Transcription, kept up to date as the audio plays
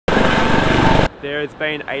there has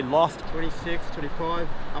been a lost 26, 25,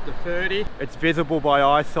 up to 30. It's visible by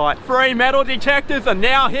eyesight. 3 metal detectors are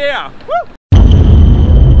now here. Woo!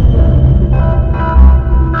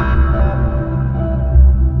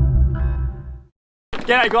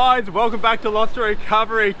 G'day guys, welcome back to Lost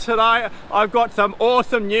Recovery. Today I've got some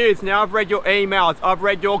awesome news. Now I've read your emails, I've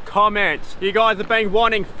read your comments. You guys have been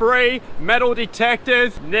wanting free metal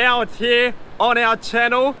detectors. Now it's here on our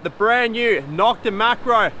channel. The brand new NOKTA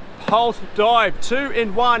MAKRO Pulse Dive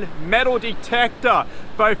 2-in-1 metal detector.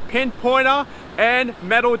 Both pinpointer and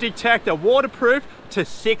metal detector. Waterproof to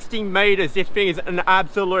 60 meters. This thing is an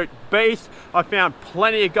absolute beast. I found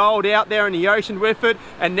plenty of gold out there in the ocean with it,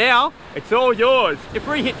 and now it's all yours. If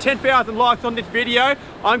we hit 10,000 likes on this video,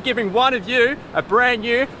 I'm giving one of you a brand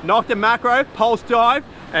new NOKTA MAKRO Pulse Dive,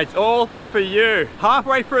 and it's all for you.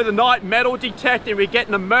 Halfway through the night metal detecting, we get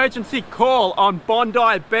an emergency call on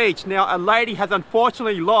Bondi Beach. Now a lady has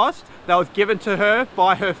unfortunately lost, that was given to her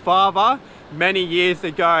by her father many years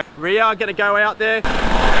ago. We are going to go out there.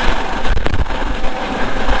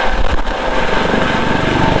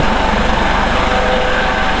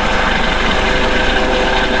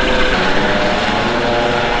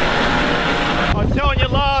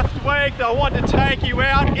 I want to take you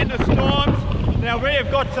out in the storms. Now we have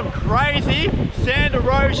got some crazy sand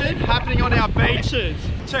erosion happening on our beaches.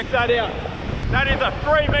 Check that out. That is a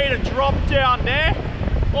 3-meter drop down there.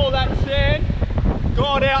 All that sand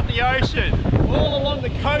gone out in the ocean. All along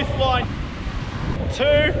the coastline. 2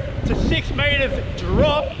 to 6 meters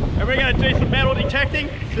drop. And we're going to do some metal detecting,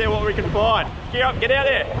 see what we can find. Gear up, get out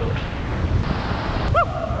there. Woo!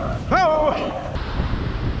 Oh!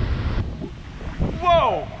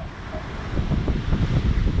 Whoa!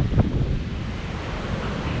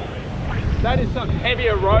 That is some heavy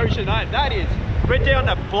erosion, eh? That is. We're down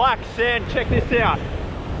the black sand. Check this out.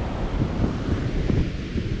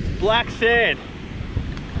 Black sand.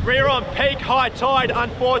 We're on peak high tide,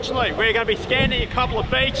 unfortunately. We're going to be scanning a couple of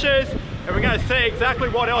beaches and we're going to see exactly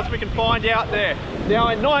what else we can find out there. Now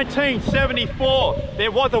in 1974, there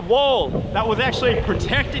was a wall that was actually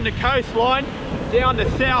protecting the coastline down the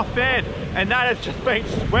south end, and that has just been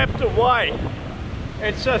swept away.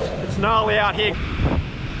 It's gnarly out here.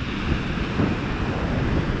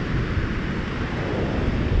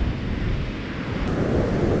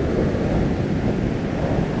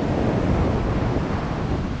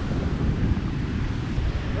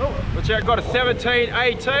 I've got a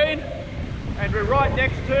 1718 and we're right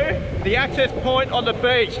next to the access point on the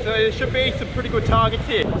beach, so there should be some pretty good targets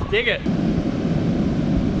here. Let's dig it.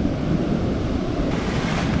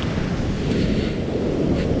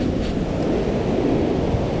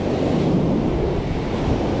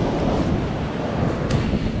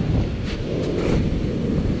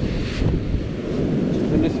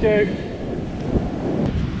 Just in the scoop.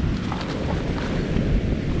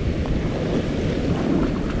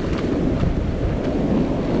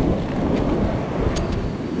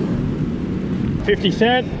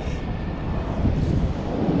 $50.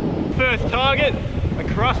 First target, a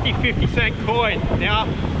crusty 50-cent coin. Now,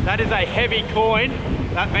 that is a heavy coin.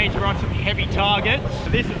 That means we're on some heavy targets.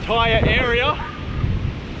 This entire area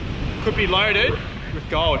could be loaded with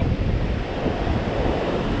gold.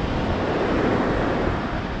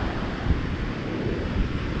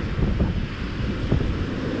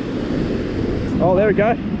 Oh, there we go.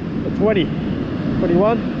 A 20,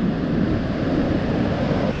 21.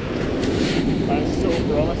 That's still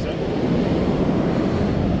promising.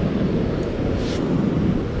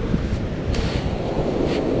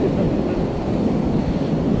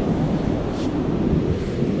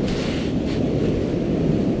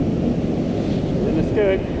 In the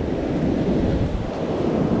scoop.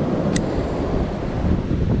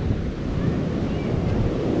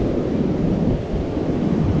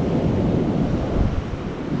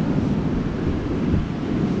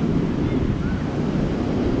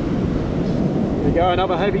 Go,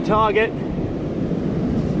 another heavy target. $1.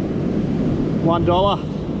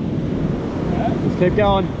 Let's keep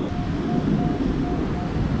going.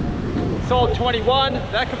 Sold 21.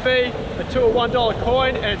 That could be a $2 or $1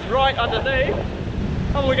 coin, and it's right underneath.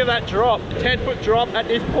 Have a look at that drop. 10-foot drop at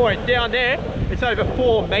this point. Down there, it's over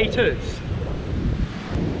 4 meters.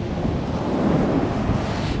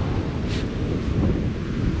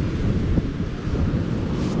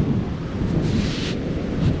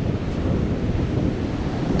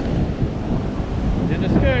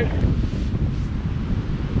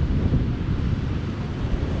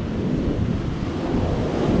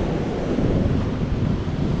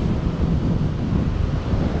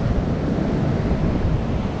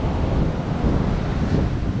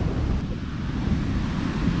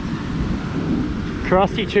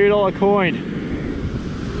 Crusty $2 coin.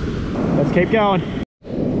 Let's keep going.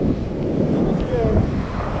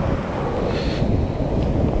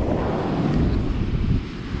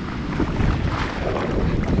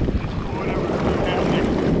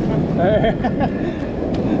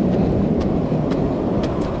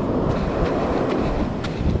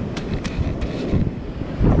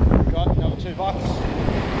 Got another $2.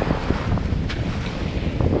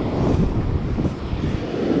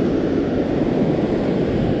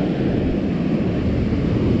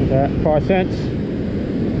 That 5 cents.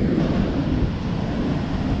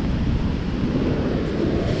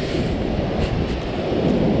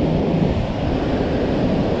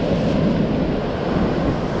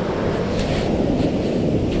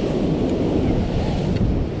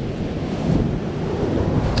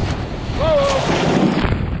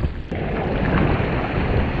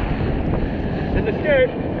 In the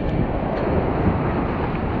scoop.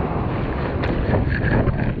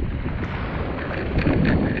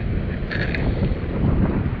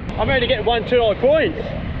 I'm only getting $1 $2 coins.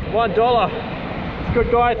 $1. It's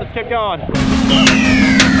good, guys. Let's keep going.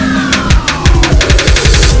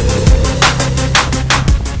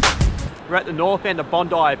 We're at the north end of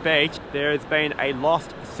Bondi Beach. There has been a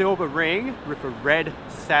lost silver ring with a red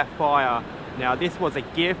sapphire. Now this was a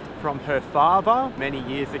gift from her father many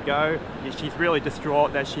years ago. She's really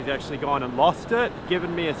distraught that she's actually gone and lost it.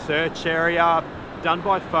 Given me a search area done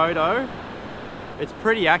by photo. It's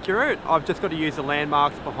pretty accurate. I've just got to use the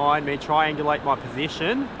landmarks behind me, triangulate my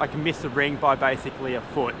position. I can miss the ring by basically a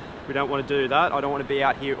foot. We don't want to do that. I don't want to be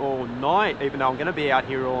out here all night, even though I'm going to be out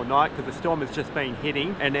here all night because the storm has just been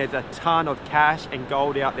hitting and there's a ton of cash and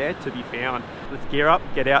gold out there to be found. Let's gear up,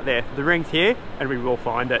 get out there. The ring's here and we will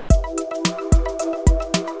find it.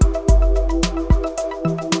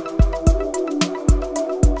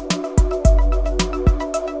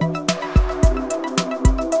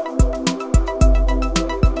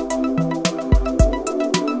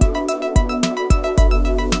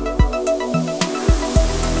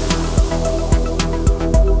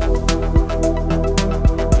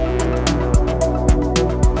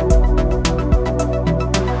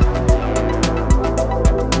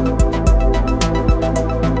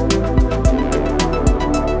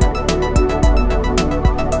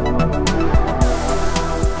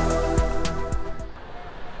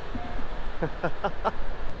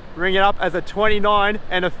 Ring it up as a 29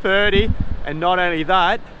 and a 30, and not only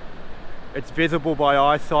that, it's visible by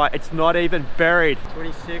eyesight. It's not even buried.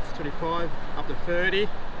 26, 25, up to 30.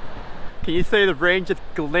 Can you see the ring just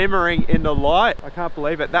glimmering in the light? I can't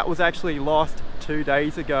believe it. That was actually lost 2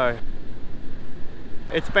 days ago.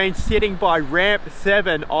 It's been sitting by ramp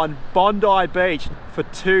 7 on Bondi Beach for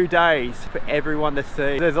 2 days for everyone to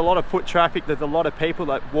see. There's a lot of foot traffic, there's a lot of people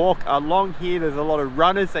that walk along here, there's a lot of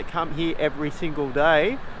runners that come here every single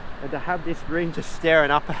day, and to have this ring just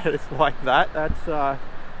staring up at us like that, that's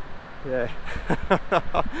yeah.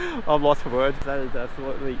 I'm lost for words. That is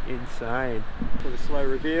absolutely insane. For the slow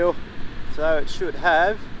reveal, so it should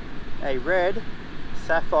have a red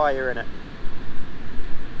sapphire in it.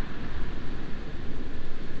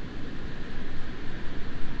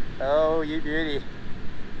 Oh, you beauty.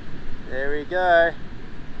 There we go.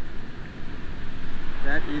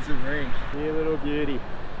 That is a ring. You little beauty.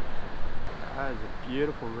 That is a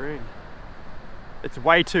beautiful ring. It's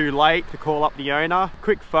way too late to call up the owner.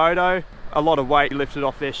 Quick photo. A lot of weight lifted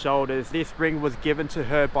off their shoulders. This ring was given to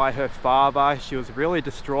her by her father. She was really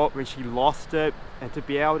distraught when she lost it, and to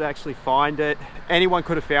be able to actually find it, anyone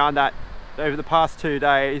could have found that over the past 2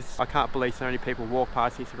 days. I can't believe so many people walked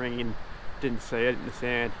past this ring and didn't see it in the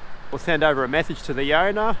sand. We'll send over a message to the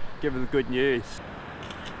owner, give her the good news.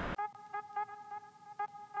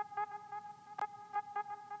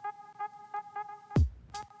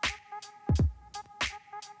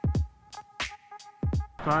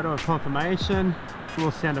 Photo of confirmation.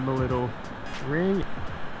 We'll send them a little ring.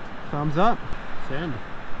 Thumbs up. Send.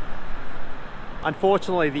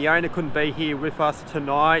 Unfortunately, the owner couldn't be here with us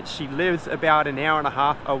tonight. She lives about an hour and a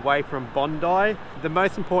half away from Bondi. The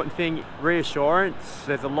most important thing, reassurance.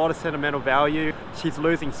 There's a lot of sentimental value. She's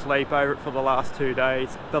losing sleep over it for the last 2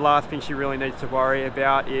 days. The last thing she really needs to worry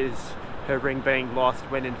about is her ring being lost,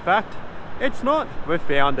 when in fact, it's not. We've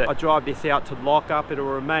found it. I drive this out to lock up. It'll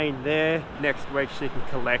remain there. Next week she can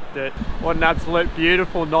collect it. What an absolute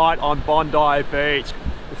beautiful night on Bondi Beach.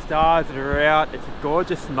 The stars are out. It's a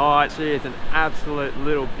gorgeous night. She is an absolute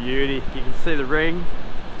little beauty. You can see the ring.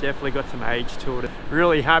 Definitely got some age to it.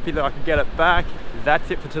 Really happy that I can get it back. That's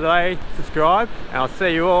it for today. Subscribe and I'll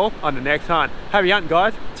see you all on the next hunt. Happy hunting,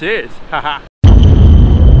 guys. Cheers. Haha.